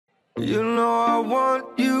You know I want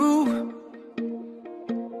you.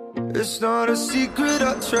 It's not a secret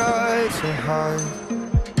I try to hide.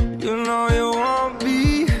 You know you want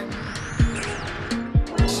me,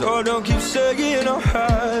 so don't keep saying our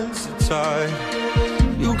hands are tied.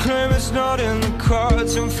 You claim it's not in the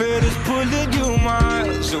cards, and fate is pulling you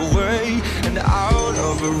miles away and out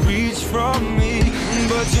of reach from me.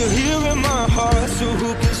 But you're here in my heart, so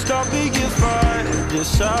who can stop me if I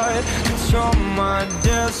decide that you're my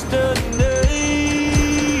destiny?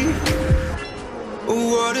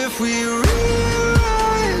 What if we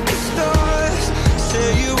rewrite the stars? Say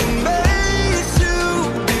you were made to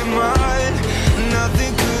be mine.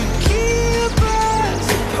 Nothing could keep us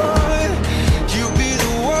apart. You'd be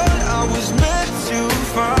the one I was meant to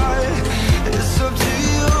find. It's up to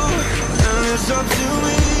you, and it's up to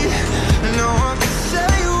me. No one can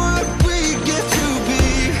say what we get to be.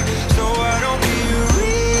 So why don't we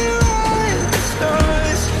rewrite the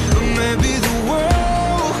stars? Or maybe the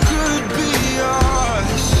world could be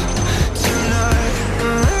ours tonight.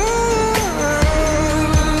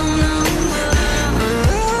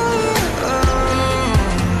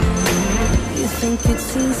 You think it's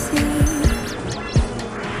easy?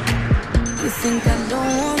 You think I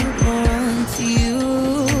don't want to run to you?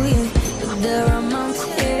 Yeah. But there are mountains,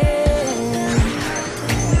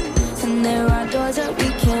 and there are doors that we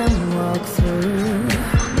can walk through.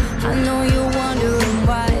 I know you're wondering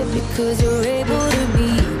why, because you're able to be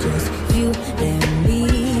just you and me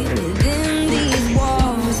within these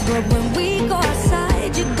walls. But when we go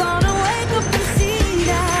outside, you're gonna wake up and see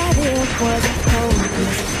that it wasn't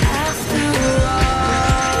hopeless after all.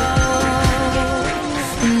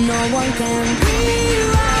 No one can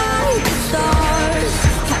rewrite the stars.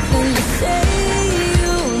 How can you say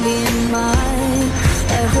you'll be mine?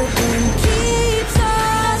 Everything keeps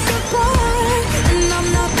us apart, and I'm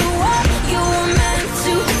not the one you were meant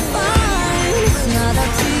to find. It's not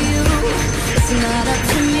up to you, it's not up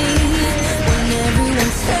to me. When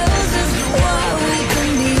everyone tells us what we can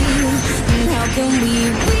be, and how can we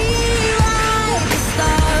rewrite the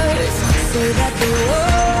stars? Say that the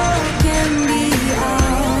world can be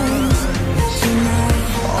ours tonight.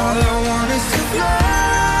 All I want is to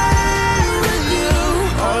fly with you.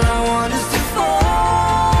 All I want is to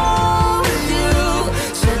fall with you.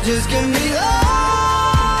 So just give me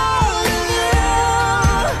all of you.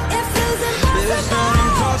 It feels It's not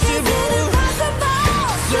impossible.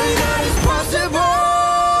 Say that it's possible.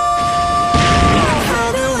 How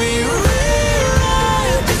do we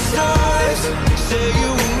rewrite the stars? Say you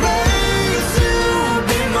were made to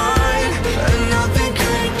be mine, and nothing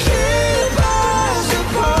can keep us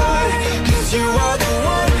apart. 'Cause you are the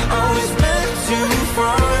one I was meant to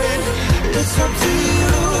find. It's up to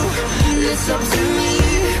you, it's up to me.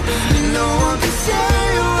 No one can say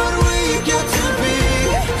what we get to be.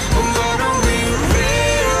 Why don't we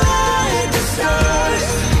rewrite the stars?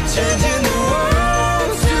 Changing the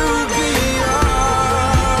world to be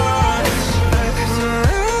ours.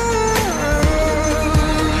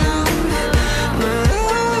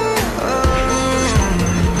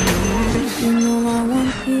 You know I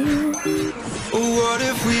want you. What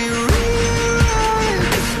if we rewrite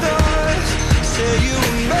the stars? Say you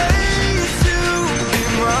were made to be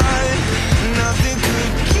mine. Nothing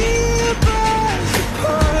could keep us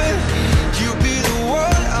apart. You'd be the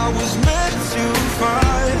one I was meant to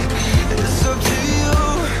find. It's up to you,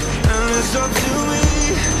 and it's up to me.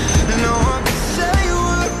 No one can say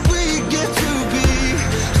what we get to be.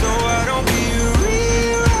 So why don't we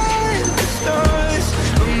rewrite the stars?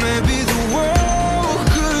 Or maybe the world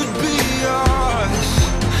could be ours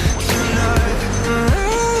tonight.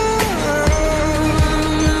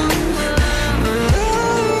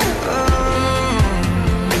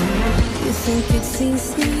 You think it's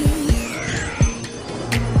easy?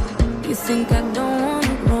 You think I don't want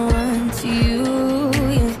to run to you?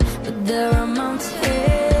 Yeah. But there are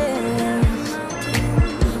mountains,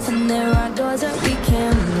 and there are doors that we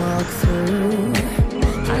can walk through.